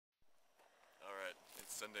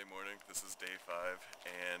Sunday morning. This is day 5,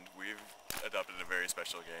 and we've adopted a very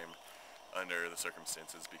special game under the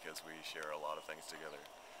circumstances because we share a lot of things together.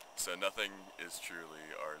 So nothing is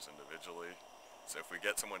truly ours individually. So if we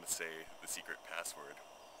get someone to say the secret password,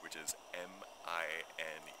 which is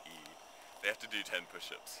M-I-N-E, they have to do 10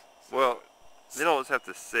 push-ups. So, well, they don't just have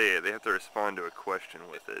to say it, they have to respond to a question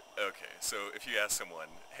with it. Okay, so if you ask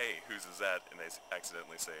someone, hey, whose is that, and they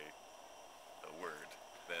accidentally say a word,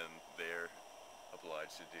 then they're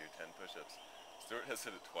obliged to do 10 push-ups. Stuart has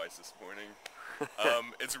hit it twice this morning.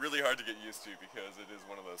 It's really hard to get used to because it is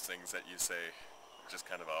one of those things that you say just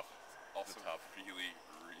kind of off the top. Really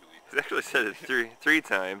He's actually said it three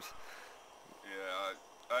times. Yeah,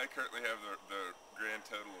 I currently have the grand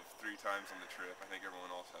total of 3 times on the trip. I think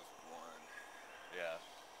everyone else has 1. Yeah,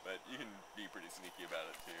 but you can be pretty sneaky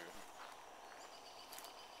about it too.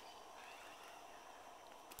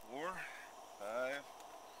 4, 5,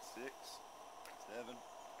 6, 7,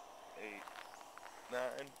 8, 9,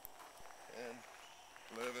 10,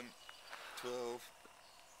 11, 12,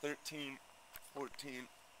 13, 14,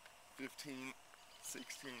 15,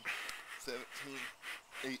 16, 17,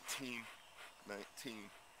 18, 19,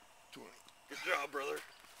 20. Good job, brother.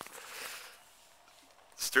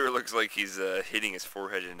 Stuart looks like he's hitting his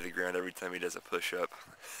forehead into the ground every time he does a push-up.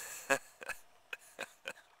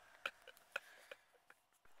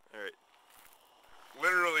 Alright.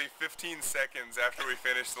 Literally 15 seconds after we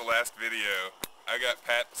finished the last video, I got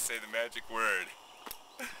Pat to say the magic word.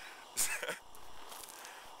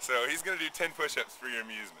 So he's going to do 10 push-ups for your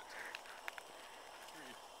amusement. 3,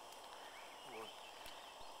 4,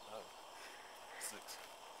 5, 6,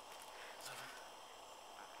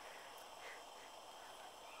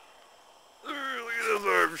 7. Look at those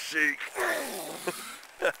arms shake.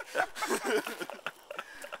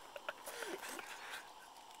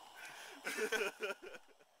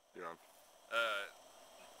 You're on.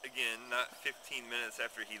 Again, not 15 minutes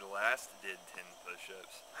after he last did 10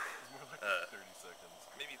 push-ups. More like 30 seconds.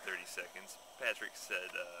 Maybe 30 seconds. Patrick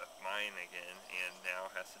said mine again, and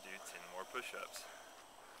now has to do 10 more push-ups.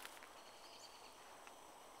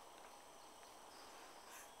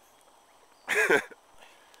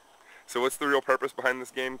 So what's the real purpose behind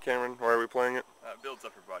this game, Cameron? Why are we playing it? It builds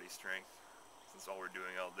upper body strength, since all we're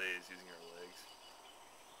doing all day is using our legs.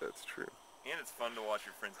 That's true. And it's fun to watch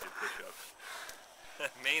your friends do push-ups.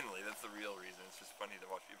 Mainly, that's the real reason. It's just funny to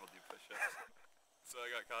watch people do push-ups. So I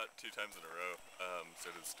got caught 2 times in a row. So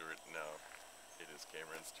did Stuart. Now it is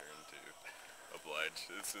Cameron's turn to oblige.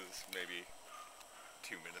 This is maybe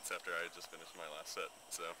 2 minutes after I just finished my last set.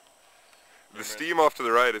 So The steam off to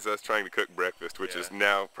the right is us trying to cook breakfast, which is Yeah.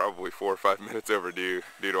 now probably 4 or 5 minutes overdue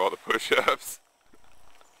due to all the push-ups.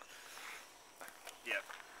 Yep.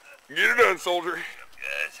 Get it done, soldier.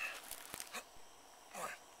 Guys. 1,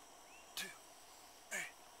 2, 3,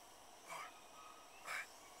 4, 5,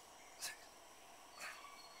 6.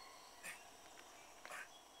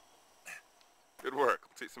 Good work.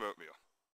 Let's eat some oatmeal.